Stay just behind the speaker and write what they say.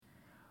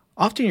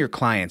Often your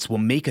clients will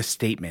make a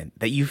statement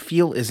that you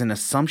feel is an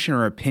assumption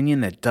or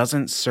opinion that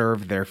doesn't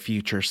serve their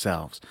future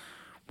selves.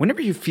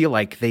 Whenever you feel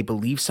like they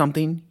believe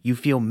something you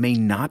feel may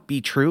not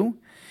be true,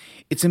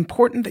 it's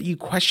important that you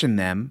question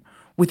them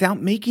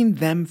without making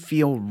them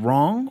feel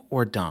wrong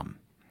or dumb.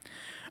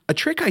 A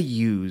trick I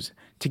use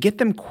to get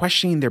them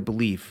questioning their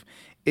belief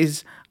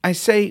is I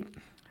say,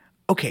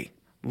 okay,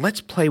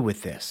 let's play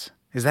with this.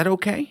 Is that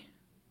okay?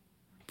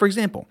 For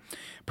example,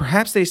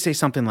 perhaps they say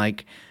something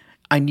like,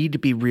 I need to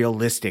be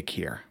realistic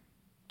here.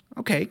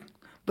 Okay,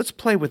 let's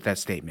play with that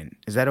statement.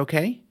 Is that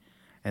okay?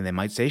 And they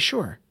might say,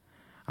 sure.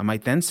 I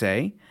might then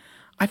say,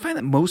 I find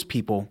that most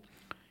people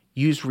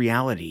use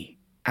reality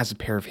as a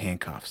pair of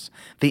handcuffs.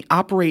 They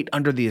operate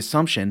under the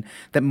assumption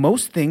that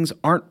most things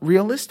aren't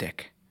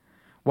realistic,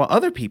 while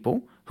other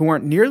people who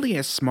aren't nearly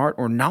as smart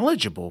or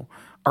knowledgeable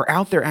are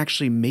out there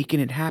actually making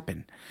it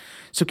happen.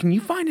 So, can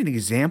you find an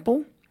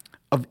example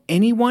of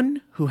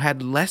anyone who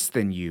had less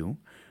than you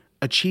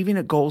achieving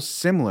a goal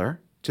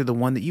similar to the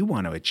one that you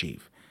want to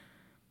achieve?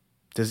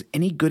 Does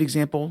any good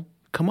example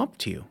come up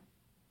to you?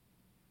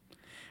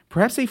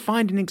 Perhaps they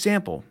find an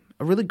example,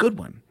 a really good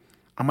one.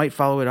 I might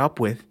follow it up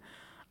with,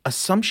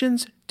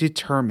 assumptions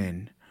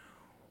determine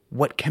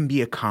what can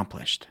be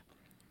accomplished.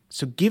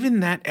 So given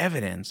that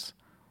evidence,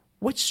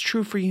 what's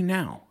true for you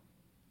now?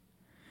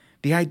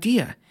 The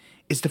idea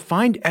is to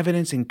find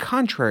evidence in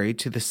contrary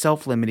to the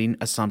self-limiting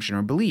assumption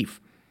or belief.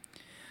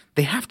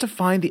 They have to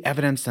find the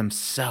evidence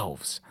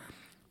themselves.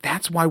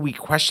 That's why we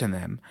question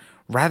them,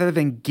 rather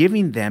than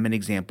giving them an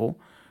example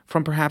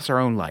from perhaps our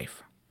own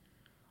life.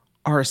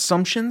 Our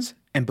assumptions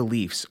and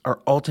beliefs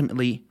are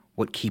ultimately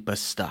what keep us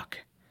stuck.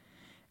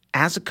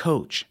 As a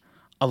coach,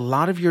 a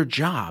lot of your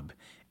job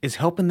is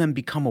helping them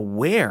become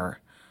aware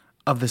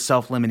of the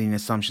self-limiting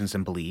assumptions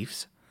and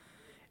beliefs,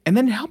 and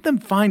then help them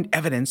find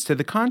evidence to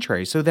the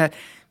contrary so that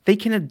they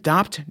can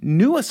adopt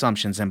new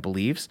assumptions and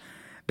beliefs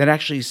that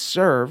actually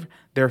serve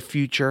their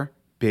future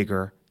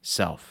bigger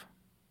self.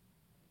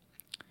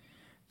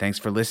 Thanks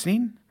for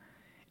listening.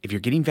 If you're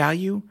getting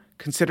value,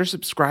 consider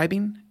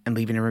subscribing and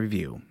leaving a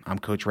review. I'm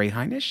Coach Ray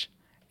Heinisch,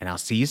 and I'll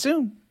see you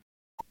soon.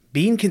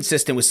 Being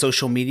consistent with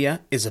social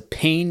media is a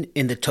pain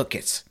in the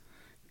tuchus.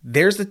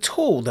 There's a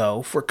tool,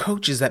 though, for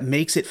coaches that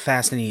makes it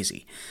fast and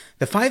easy.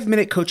 The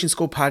 5-Minute Coaching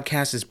School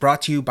podcast is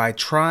brought to you by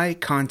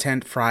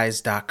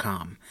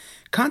TryContentFries.com.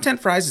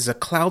 Content Fries is a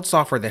cloud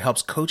software that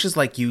helps coaches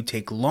like you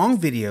take long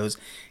videos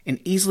and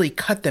easily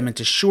cut them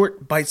into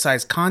short,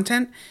 bite-sized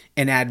content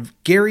and add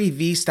Gary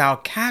Vee style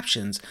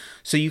captions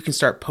so you can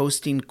start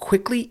posting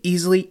quickly,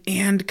 easily,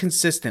 and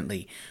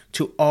consistently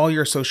to all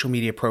your social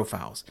media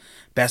profiles.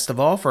 Best of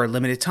all, for a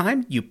limited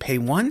time, you pay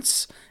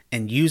once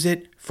and use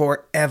it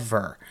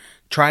forever.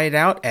 Try it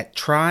out at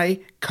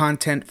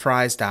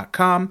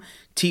TryContentFries.com,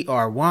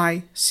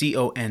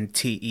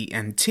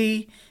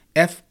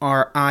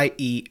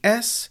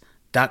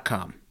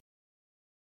 TryContentFries.com.